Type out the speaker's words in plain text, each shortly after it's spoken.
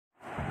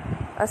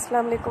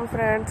Assalamu alaikum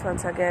friends,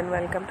 once again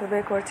welcome to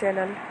my core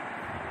channel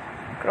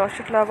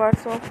Crochet lovers.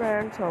 So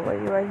friends, how are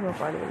you? I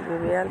hope all will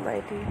be well,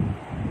 mighty.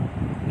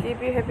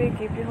 Keep you happy,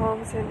 keep you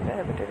homes and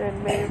happy,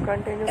 and may you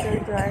continue to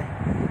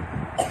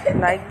enjoy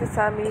like this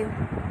Amin.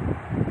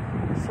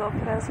 So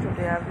friends,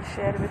 today I will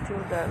share with you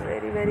the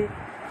very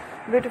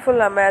beautiful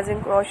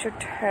amazing crochet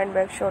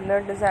handbag shoulder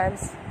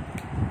designs.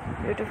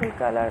 Beautiful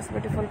colors,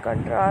 beautiful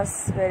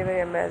contrasts, very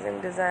amazing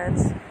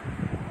designs.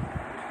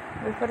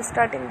 Before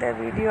starting the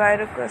video, I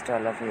request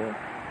all of you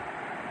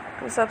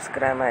to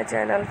subscribe my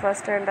channel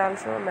first and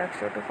also make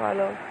sure to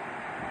follow.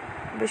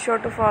 Be sure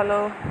to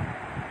follow.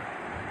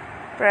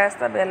 Press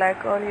the bell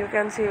icon. You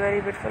can see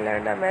very beautiful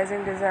and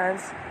amazing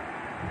designs.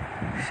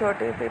 Show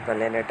to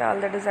people in it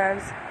all the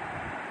designs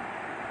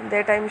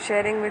that I am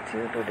sharing with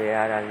you today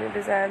are all new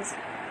designs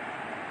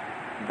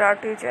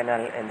brought to your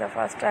channel in the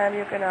first time.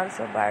 You can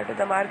also buy to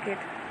the market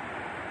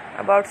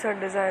about such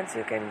designs.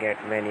 You can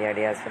get many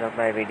ideas from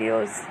my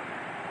videos.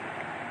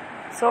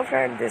 So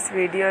friend, this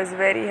video is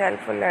very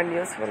helpful and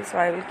useful, so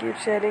I will keep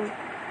sharing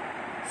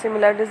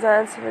similar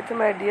designs with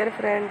my dear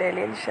friend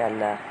daily,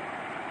 inshallah.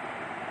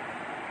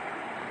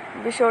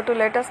 Be sure to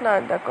let us know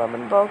in the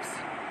comment box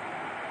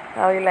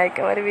how you like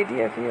our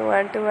video. If you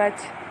want to watch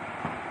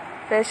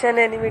fashion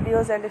any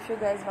videos, and if you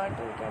guys want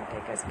to, you can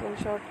take a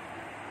screenshot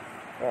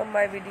from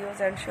my videos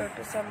and show it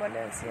to someone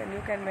else, and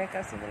you can make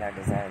a similar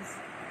designs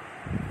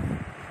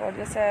for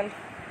yourself.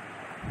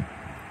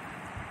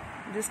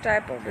 This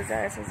type of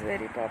designs is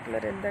very popular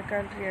in the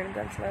country and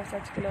girls love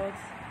such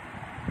clothes.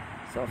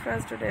 So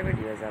friends, today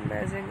video is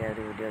amazing.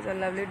 Every video is a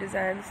lovely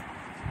designs.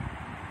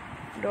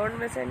 Don't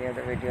miss any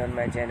other video on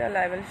my channel.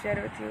 I will share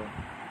with you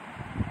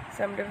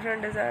some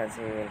different designs.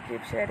 We will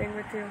keep sharing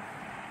with you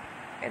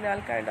in all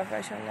kind of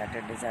fashion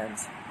related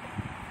designs.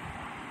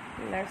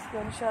 Let's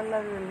go,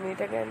 inshallah. We will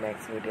meet again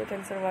next video.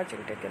 Thanks for watching.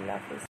 Take care. Allah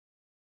Hafiz.